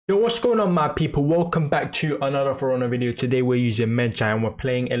Yo, what's going on, my people? Welcome back to another For Honor video. Today we're using MEDJAY and we're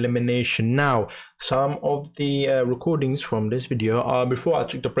playing Elimination. Now, some of the recordings from this video are before I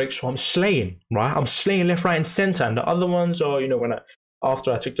took the break, so I'm slaying, right? I'm slaying left, right, and center, and the other ones are, you know,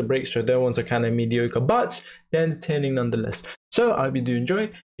 after I took the break, so their ones are kind of mediocre, but they're entertaining nonetheless. So I hope you do enjoy.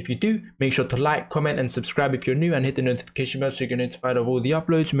 If you do, make sure to like, comment, and subscribe if you're new, and hit the notification bell so you get notified of all the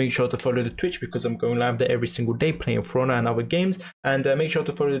uploads. Make sure to follow the Twitch because I'm going live there every single day playing For Honor and other games. And make sure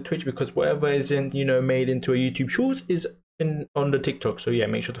to follow the Twitch because whatever isn't, you know, made into a YouTube Shorts is on the TikTok. So yeah,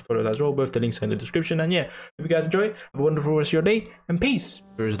 make sure to follow that as well. Both the links are in the description. And yeah, hope you guys enjoy. Have a wonderful rest of your day and peace.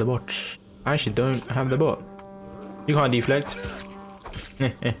 Where is the bot? I actually don't have the bot. You can't deflect.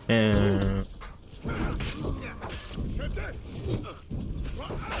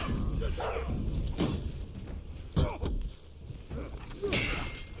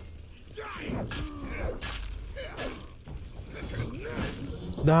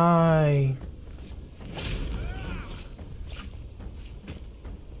 Die.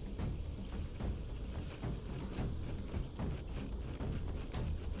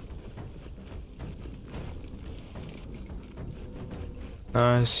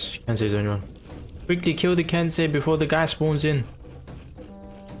 Nice. Can't say anyone. Quickly kill the Kensei before the guy spawns in.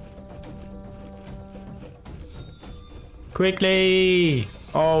 Quickly!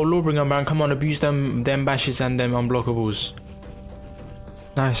 Oh, Lawbringer, man, come on, abuse them bashes and them unblockables.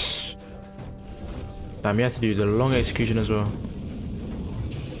 Nice. Damn, you have to do the long execution as well.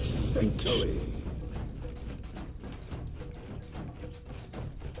 Victory.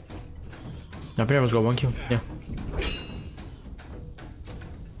 I think everyone's got one kill. Yeah.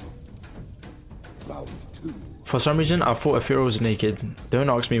 For some reason, I thought Aphira was naked. Don't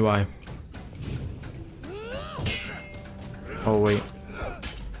ask me why. Oh, wait.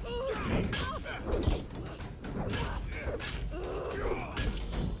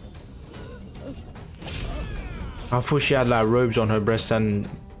 I thought she had like robes on her breasts and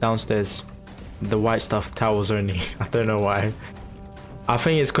downstairs the white stuff towels only. I don't know why. I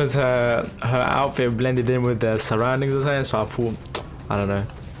think it's because her outfit blended in with the surroundings or something, so I thought, I don't know.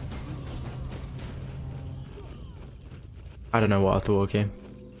 I don't know what I thought, okay.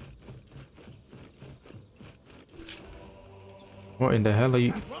 What in the hell are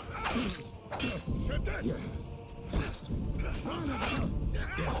you?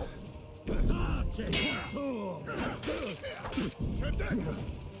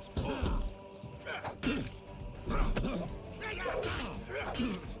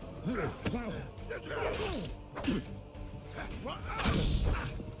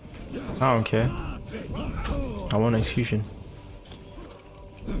 I don't care. I want execution.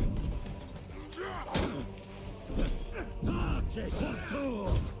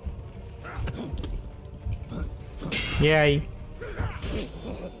 Yay!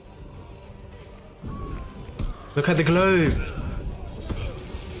 Look at the globe!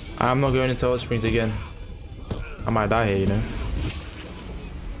 I'm not going into hot springs again. I might die here, you know.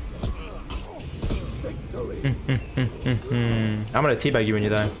 I'm gonna teabag you when you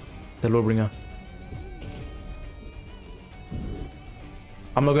die. The Lawbringer.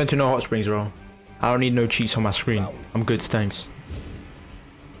 I'm not going to no hot springs, bro. I don't need no cheats on my screen. I'm good, thanks.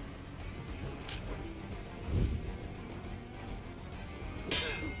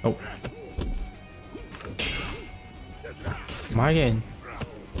 Oh. Am I getting?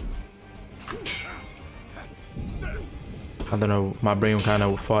 I don't know, my brain kind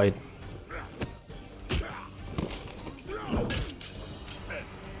of fired.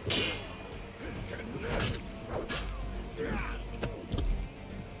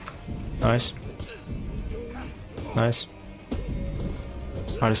 Nice. Nice.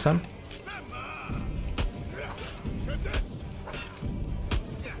 Understand?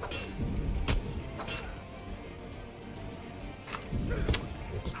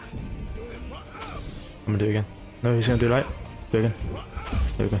 I'm gonna do it again. No, he's gonna do it right. Do it again.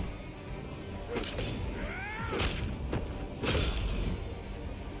 There we go.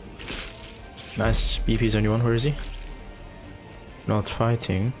 Nice. BP's only one. Where is he? Not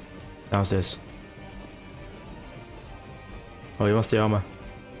fighting. Downstairs. Oh, he wants the armor.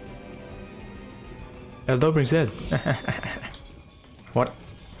 Dobring's dead. What?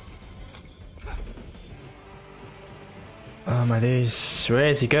 Oh my days. Where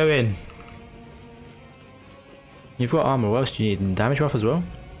is he going? You've got armor. What else do you need? And damage buff as well?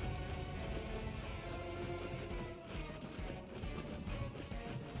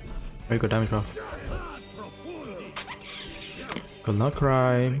 Very good damage buff. Good luck,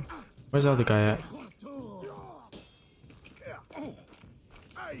 cry. Where's the other guy at?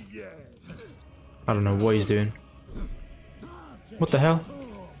 I don't know what he's doing. What the hell?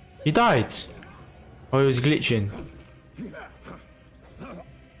 He died. Oh, he was glitching.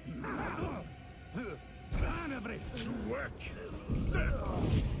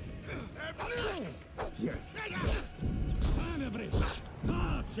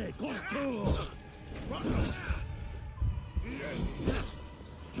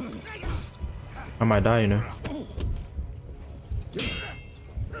 I might die, you know.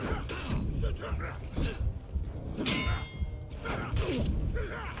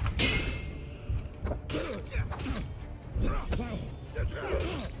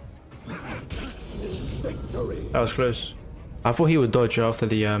 That was close. I thought he would dodge after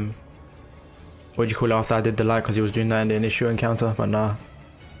the what do you call it, after I did the light, because he was doing that in the initial encounter, but nah.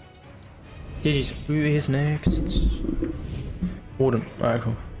 GG's. Who is next? Warden. Alright,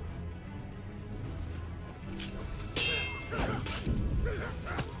 cool.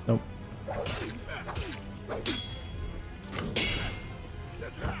 Nope.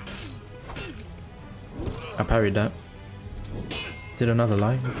 I parried that. Did another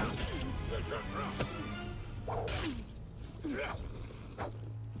light.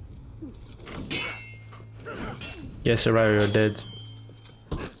 Yes, Arrow, you're dead.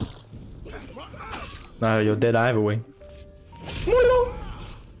 No, you're dead either way.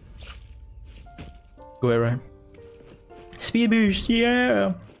 Go ahead, right? Speed boost,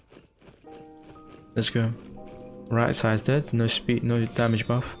 yeah! Let's go. Right side's dead, no speed, no damage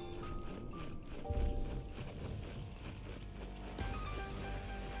buff.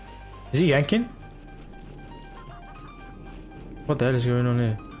 Is he yanking? What the hell is going on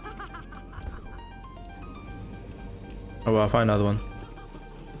here? Oh well, I'll find another one.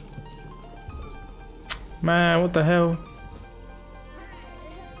 Man, what the hell?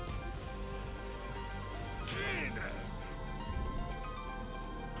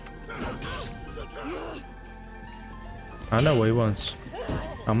 I know what he wants.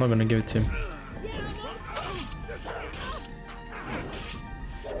 I'm not gonna give it to him.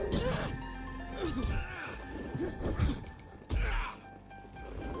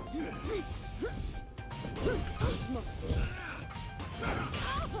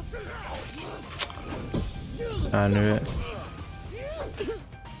 I knew it.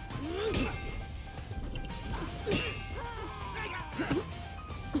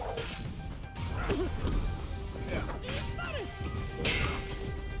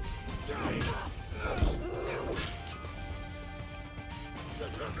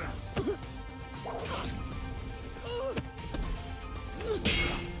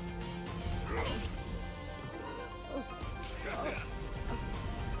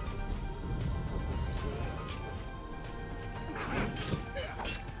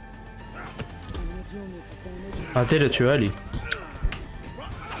 I did it too early.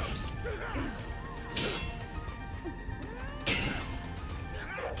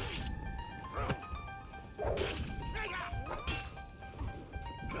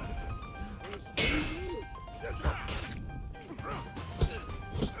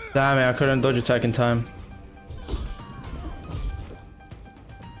 Damn it, I couldn't dodge attack in time.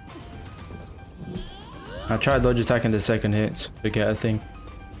 I tried dodge attack in the second hit to get a thing.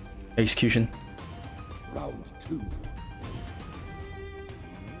 Execution. Round 2.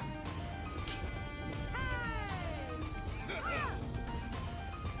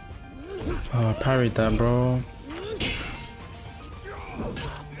 Oh, I parried that, bro.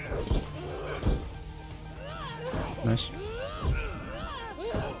 Nice.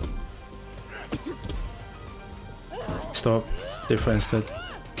 Stop. Different instead.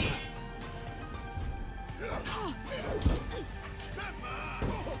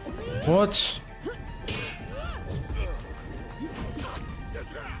 What?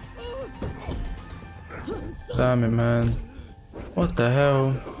 Damn it, man. What the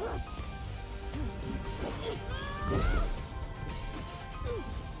hell?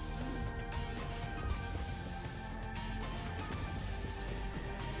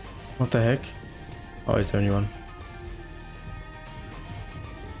 What the heck? Oh, it's the only one.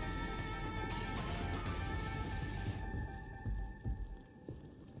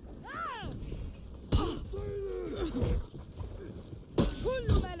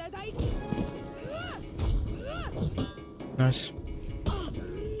 Nice.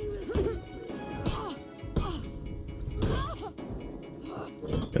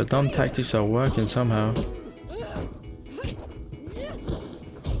 Your dumb tactics are working somehow.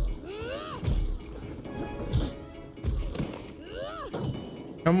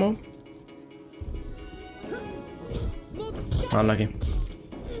 Come on. Unlucky.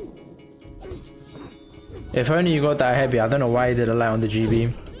 If only you got that heavy. I don't know why he did a light on the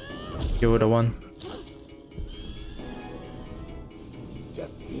GB. You would have won.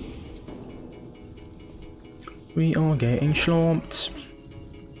 We are getting schlomped.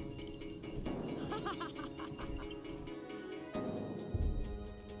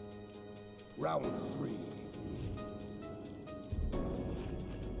 Round 3.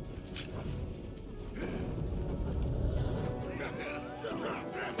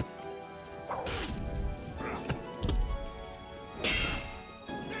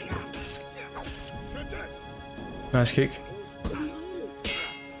 Nice kick.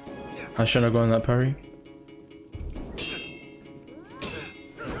 I shouldn't have gone that parry.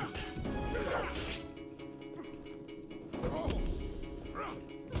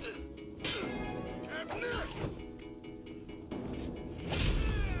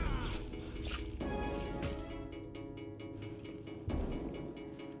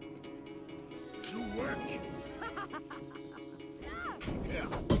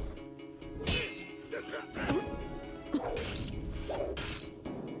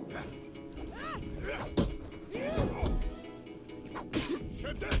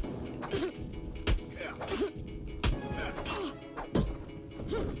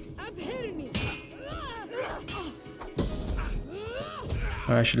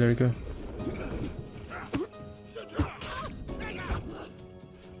 I should let it go.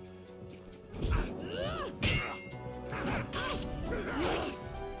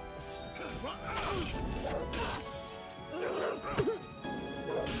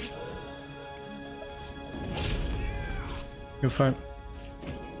 You're fine.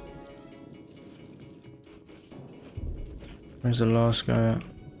 Where's the last guy at?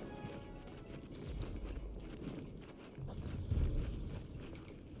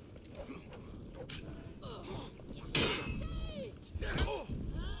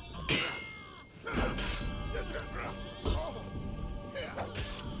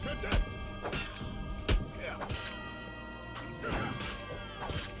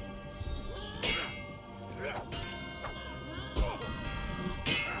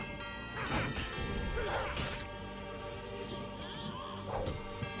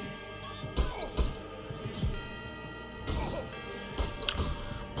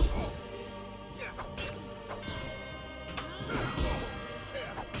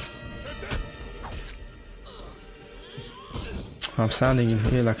 I'm sounding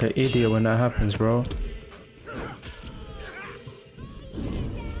here like an idiot when that happens, bro.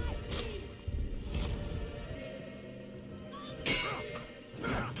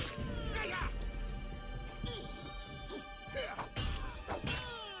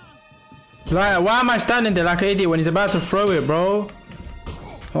 Like, why am I standing there like an idiot when he's about to throw it, bro?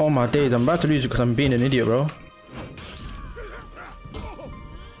 Oh my days, I'm about to lose it because I'm being an idiot, bro.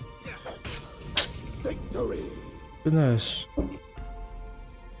 Victory. Goodness.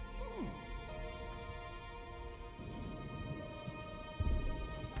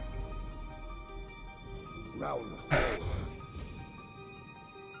 Round 4.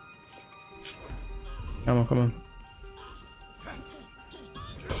 Come on, come on.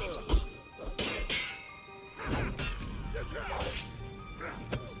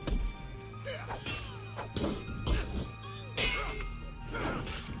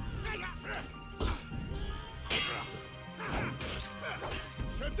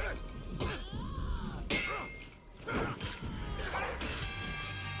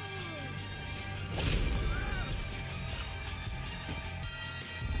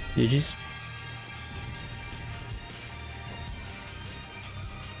 GG's.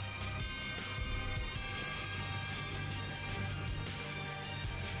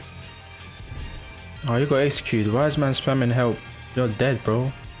 Oh, you got executed. Why is man spamming help? You're dead,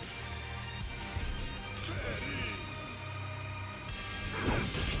 bro.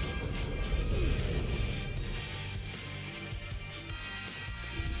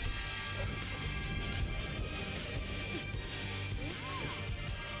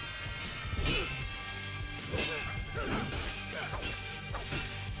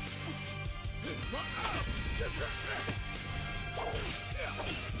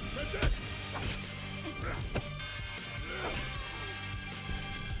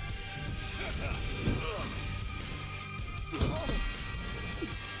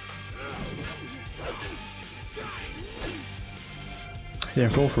 He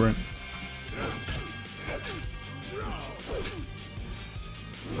didn't fall for it.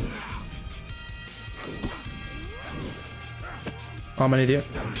 I'm an idiot.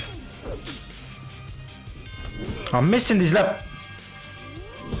 I'm missing this lap.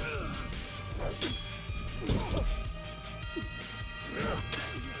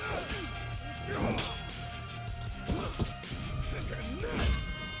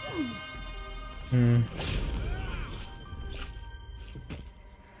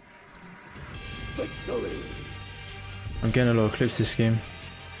 Victory. I'm getting a lot of clips this game.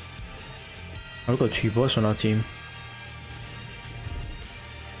 I've got 2 bots on our team.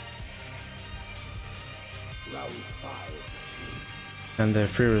 Round 5. And their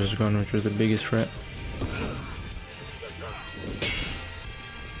Fearers is gone, which was the biggest threat.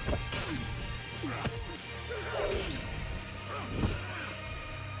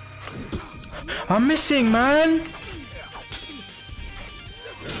 I'm missing, man!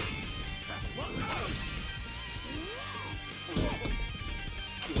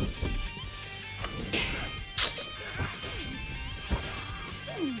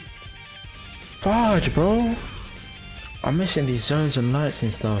 Fudge, bro! I'm missing these zones and lights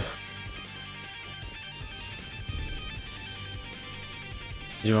and stuff.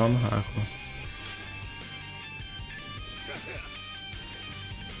 Is your armor? Ah, cool.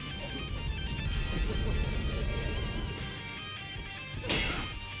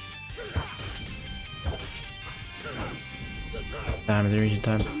 Damn, they're reaching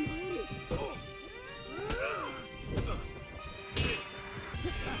time.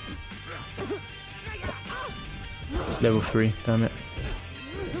 Level 3, damn it.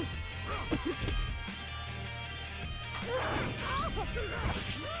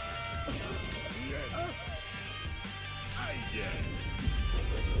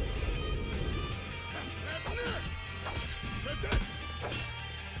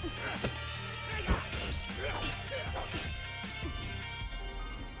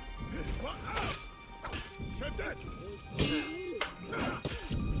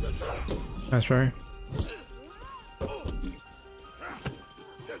 That's right.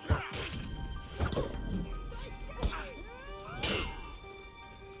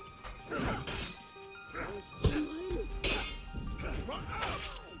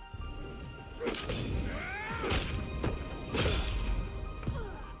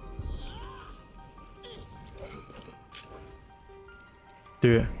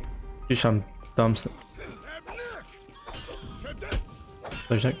 Do it. Do some dumb stuff.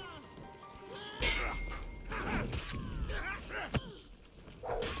 Wait a sec.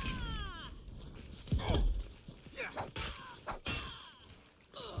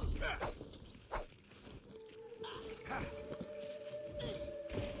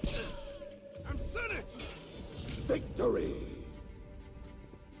 Victory.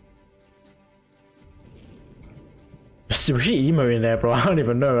 Was she emoing there, bro? I don't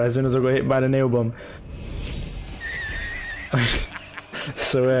even know. As soon as I got hit by the nail bomb.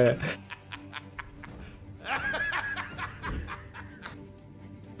 So,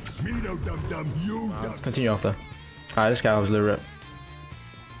 Me no dum dum, you dum. continue after. Alright, this guy was a little rip.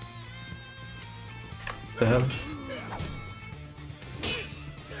 The hell?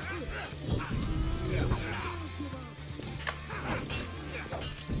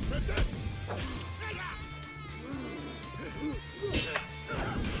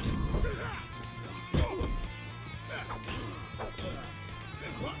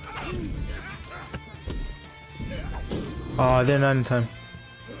 Oh, they're not in time.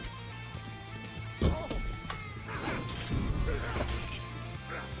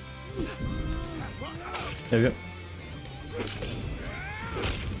 There we go.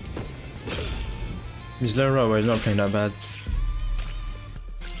 He's low row, he's not playing that bad.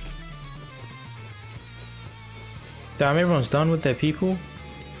 Damn, everyone's done with their people.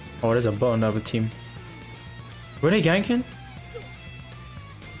 Oh, there's a bot on the other team. Were they ganking?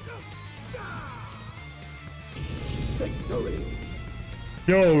 Victory.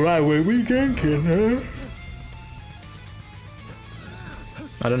 Yo, right, were we ganking, huh?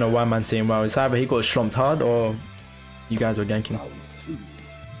 I don't know why man's saying wow. It's either he got slumped hard or you guys were ganking. Round 2.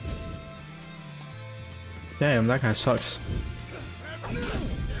 Damn, that guy sucks.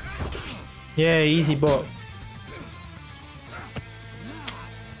 Yeah, easy bot.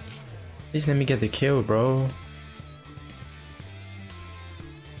 Please let me get the kill, bro.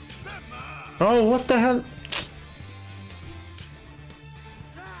 Oh, what the hell?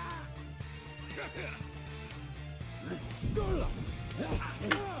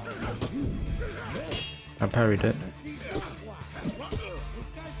 I parried it.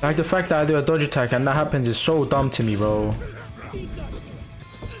 Like the fact that I do a dodge attack and that happens is so dumb to me, bro.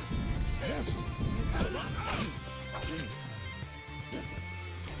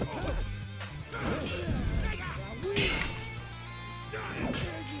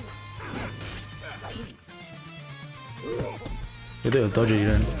 You do a dodge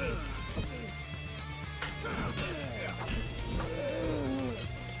again.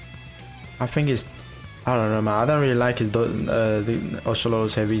 I think it's, I don't know, man. I don't really like his the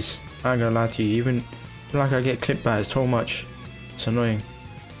Ocelo's heavies. I ain't gonna lie to you. Even like I get clipped by it so much. It's annoying.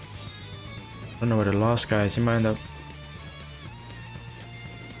 don't know where the last guy is. He might end up.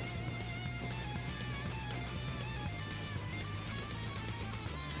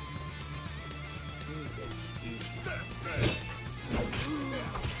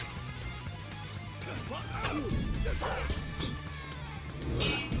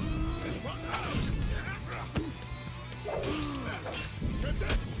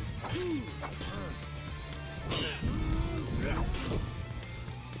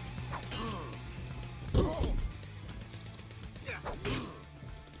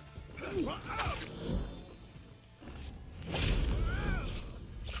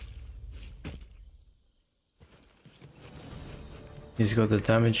 He's got the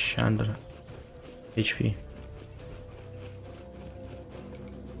damage and the HP.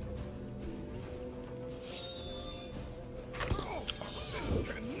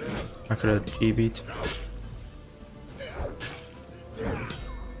 I could have E-beat.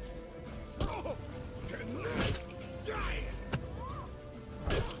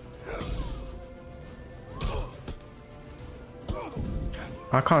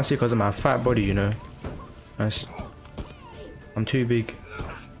 I can't see because of my fat body, you know. Nice. I'm too big.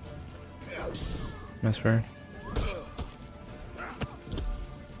 That's fair.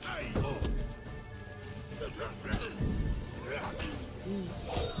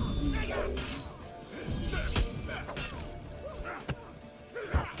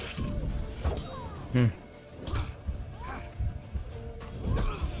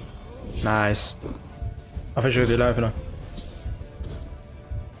 Nice. I think you're alive now.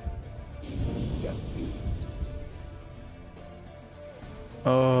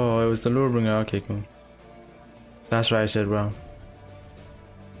 Oh, it was the Lurebringer. Okay, cool. That's right, I said, bro.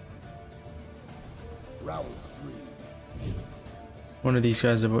 Round 3. One of these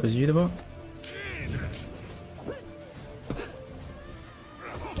guys is you the bot?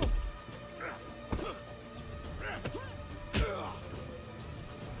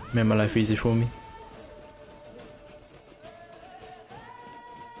 Made my life easy for me.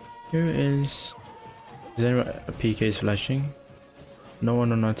 Here is anyone a PK is flashing? No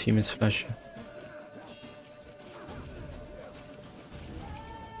one on our team is flashing.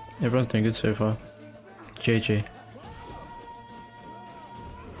 Everyone's doing good so far. JJ.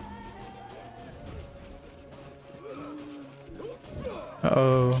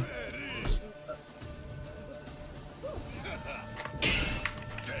 Uh-oh.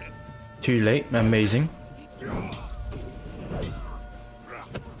 Too late. Amazing.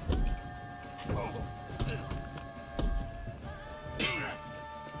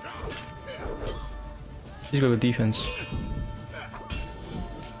 He's got good defense.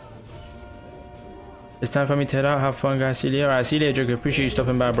 It's time for me to head out. Have fun, guys. See you later. Alright, see you later, Joker. Appreciate you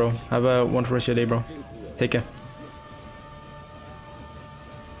stopping by, bro. Have a wonderful rest of your day, bro. Take care.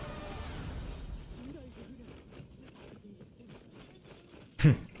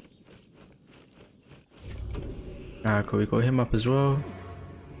 Alright, cool. We got him up as well.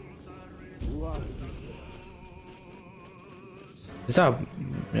 Is that?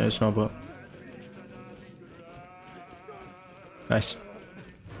 Yeah, it's not a bot. Nice.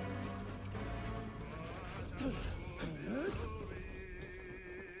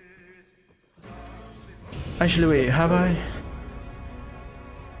 Actually, wait, have I?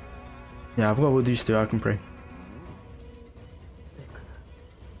 Yeah, I've got all these two. I can pray.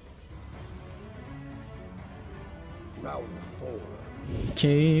 Round 4.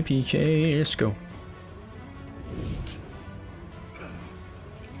 KPK, let's go.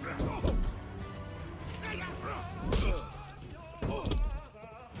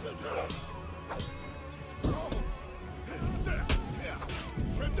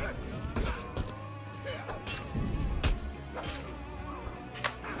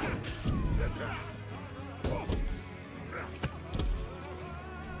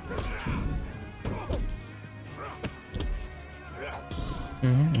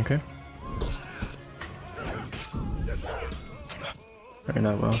 Okay. Very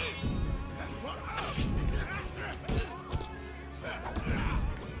not well.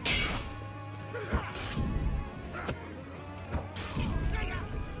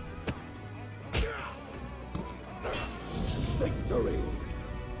 Victory.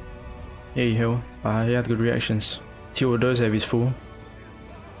 Yeah, he heal. He had good reactions. T does have his full.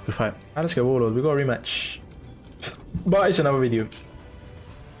 Good fight. Alright, let's go Warlord. We got a rematch. But it's another video.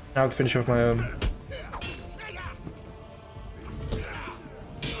 I have to finish off my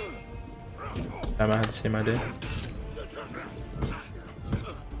I might have to say my day.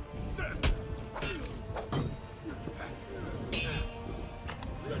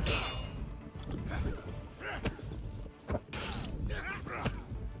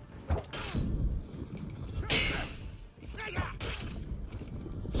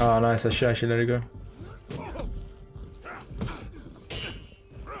 Oh, nice. I should actually let it go.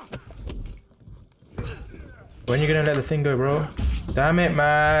 When are you gonna let the thing go, bro? Damn it,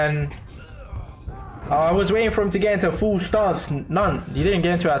 man. Oh, I was waiting for him to get into a full stance. None. He didn't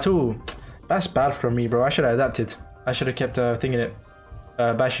get into it at all. That's bad from me, bro. I should have adapted. I should have kept thinking it.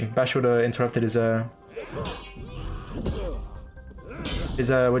 Bashing. Bash would have interrupted his what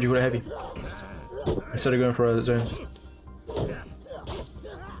do you call it, heavy. Instead of going for a zone.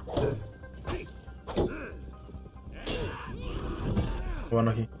 One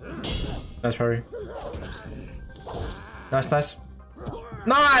lucky. Nice parry. Nice, nice.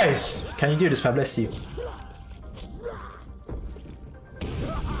 Nice! Can you do this, Pab? Let's see.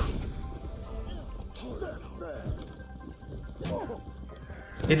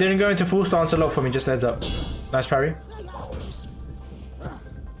 It didn't go into full stance a lot for me, just heads up. Nice parry.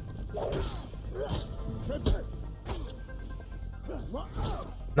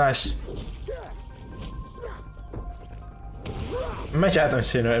 Nice. Imagine I don't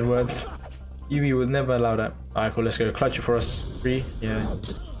say no in words. Yui would never allow that. Alright, cool, let's go. Clutch it for us. 3, yeah.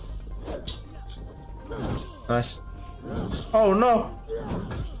 Nice. Oh no!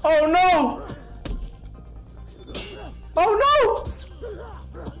 Oh no! Oh no!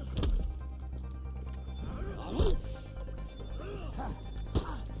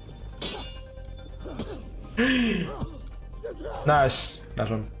 Nice. Nice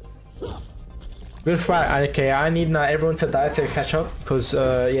one. Good fight. Okay, I need now everyone to die to catch up, because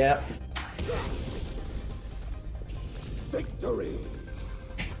yeah. Victory.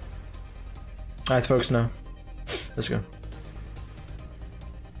 Alright, folks, now. Let's go.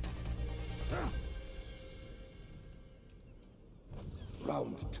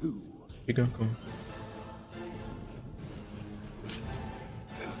 Round 2. Here you go, cool.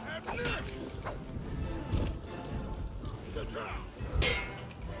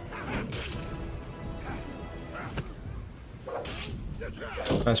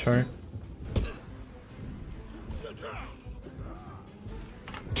 Nice parry.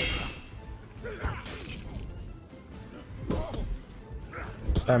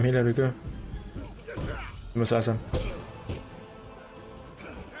 Damn, he let it go. Almost awesome.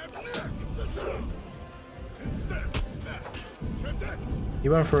 He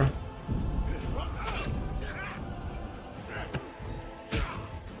went for.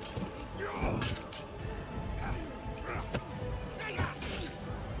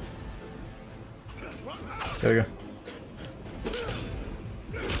 There we go.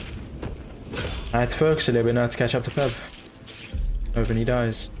 I had to focus a little bit now to catch up to Peb. Hoping he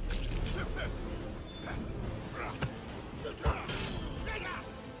dies.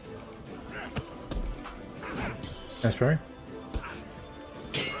 Nice parry.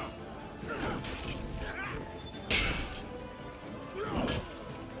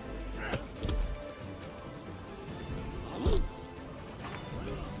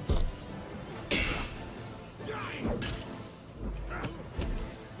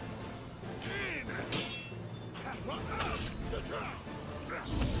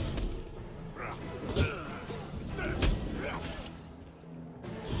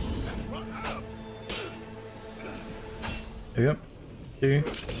 There we go. 2.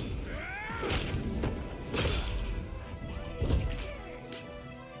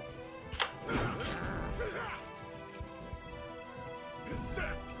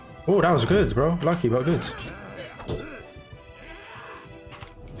 Oh, that was good, bro. Lucky, but good.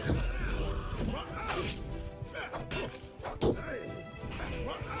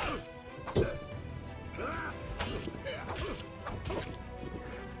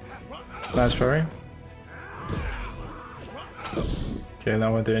 Nice parry. Okay, that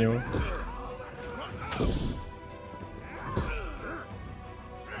won't do anymore.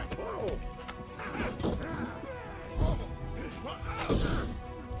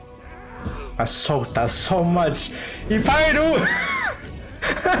 That's so much. He parried all.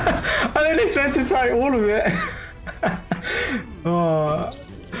 I didn't expect to parry all of it. Oh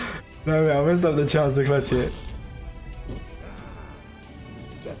no, man, I missed up the chance to clutch it.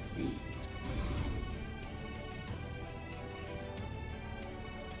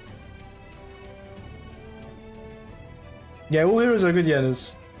 Yeah, all heroes are good, yeah,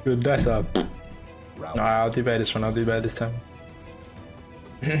 that's good, that's up. Nah, I'll do better this one, I'll do better this time.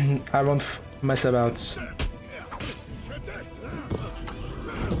 I won't mess about.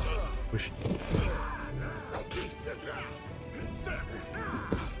 Push.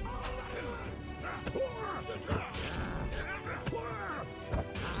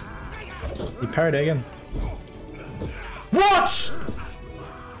 He parried it again. What?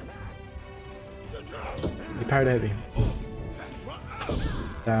 He parried heavy.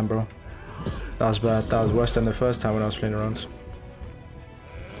 Damn, bro. That was bad. That was worse than the first time when I was playing around.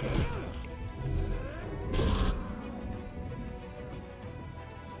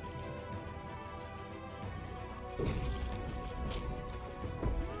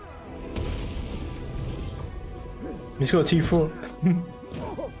 He's got a T4.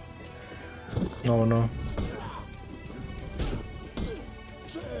 Oh no.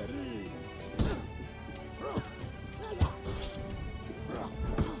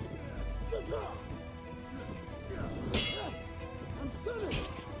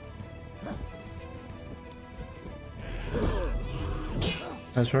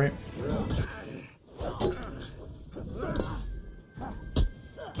 That's right.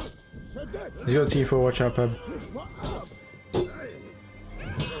 He's got a T4, watch out, Peb.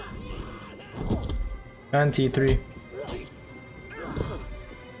 And T3.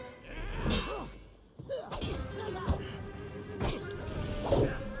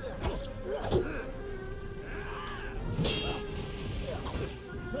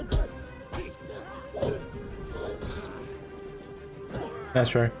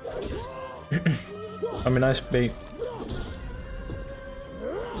 That's right. I mean, nice bait.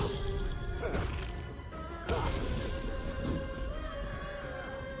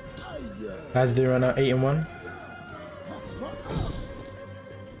 As they run out 8-1.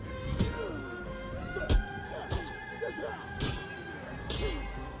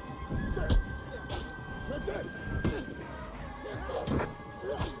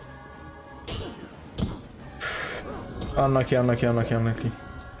 Unlucky, unlucky, unlucky, unlucky.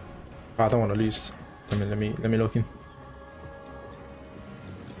 Oh, I don't want to lose. Let me look in.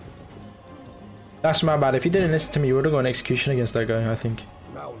 That's my bad. If you didn't listen to me, you would have gone execution against that guy, I think.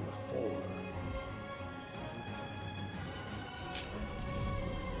 Round 4.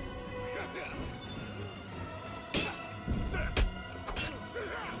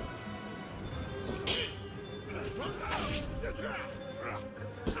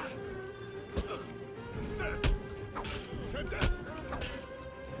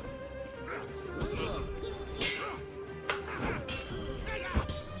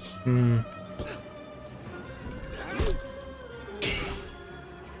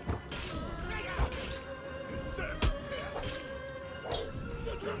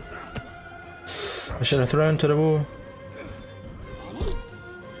 I should have thrown to the wall.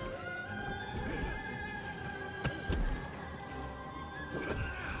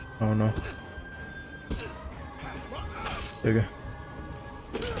 Oh no. There we go.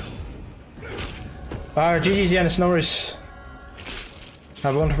 Alright, GG's, Yanis, no worries.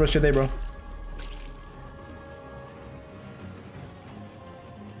 Have a wonderful rest of your day, bro.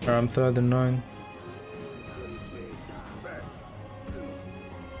 Alright, I'm 3rd and 9.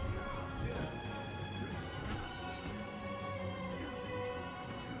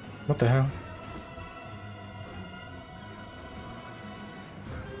 What the hell?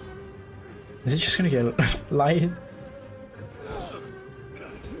 Is it just gonna get lighted?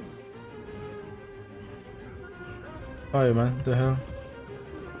 Oh yeah, man, the hell?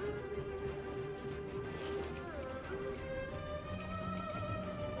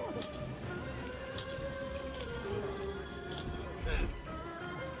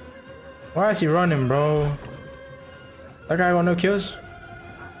 Why is he running, bro? That guy got no kills?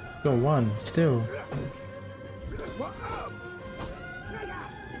 Got 1 still.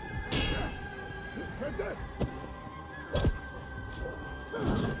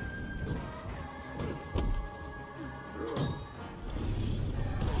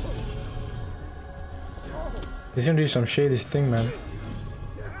 He's gonna do some shady thing, man.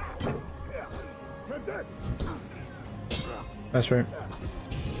 That's right.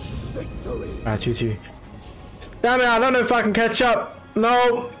 Ah, 2-2. Damn it, I don't know if I can catch up.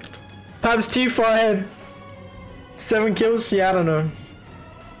 No! Pab's too far ahead. 7 kills? Yeah, I don't know.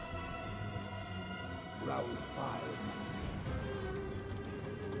 Round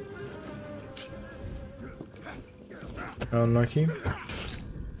 5. Unlucky.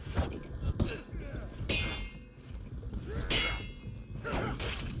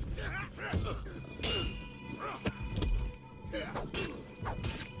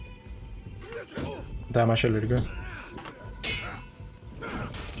 Damn, I should let it go.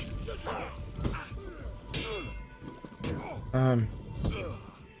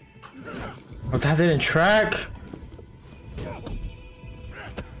 Oh, that didn't track.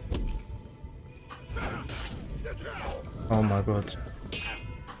 Oh my god.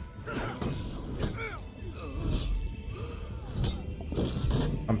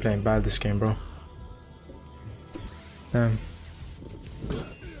 I'm playing bad this game, bro. Damn.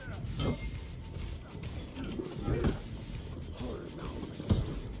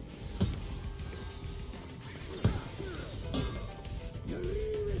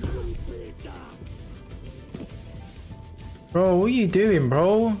 Bro, what are you doing,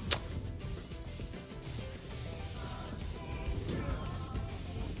 bro?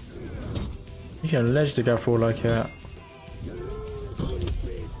 You can ledge the guy for like that.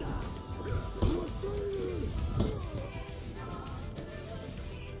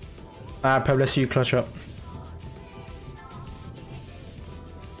 Ah, Peb, let's see you clutch up.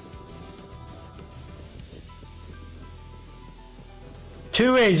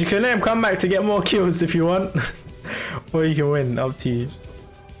 Two ways, you can let him come back to get more kills if you want. Or you can win, up to you.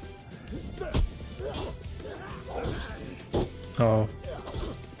 Oh.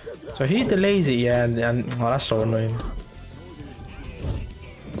 So he delays it, yeah, and oh, that's so annoying.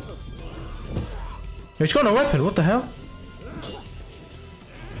 He's got no weapon, what the hell?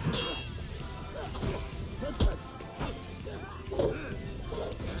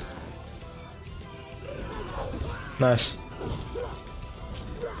 Nice.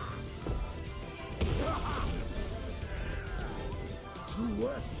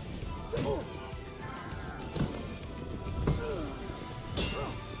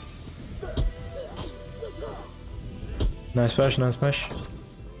 Nice smash, nice smash.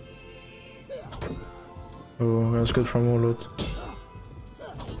 Oh, that was good from Warlord.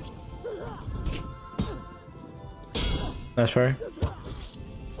 Nice parry.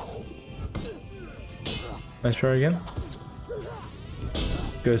 Nice parry again.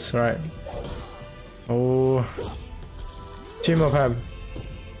 Good, right. Oh. Team up, Pab.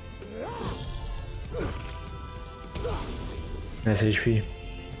 Nice HP.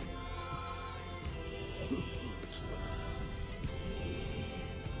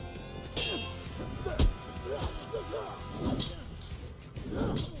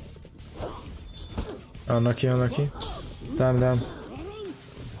 Unlucky, unlucky. Damn, damn.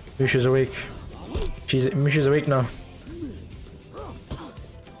 Musha's awake. Musha's awake now.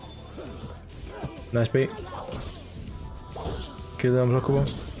 Nice bait. Kill the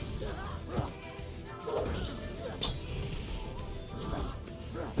unblockable.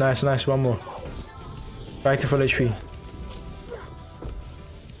 Nice, nice, one more. Back to full HP.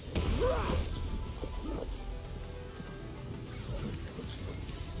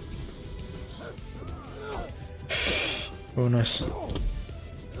 Oh, nice.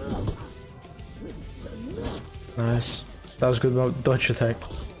 Nice. That was good about dodge attack.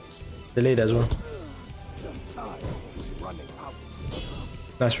 Delayed as well.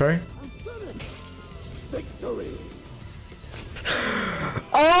 Nice parry.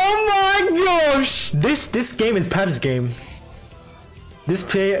 Oh my gosh! This game is Pab's game. This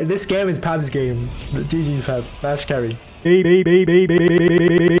game is Pab's game. GG Pab. Nice carry.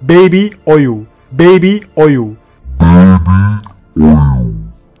 Baby oil. Baby oil.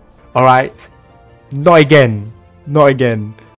 Alright. Not again. Not again.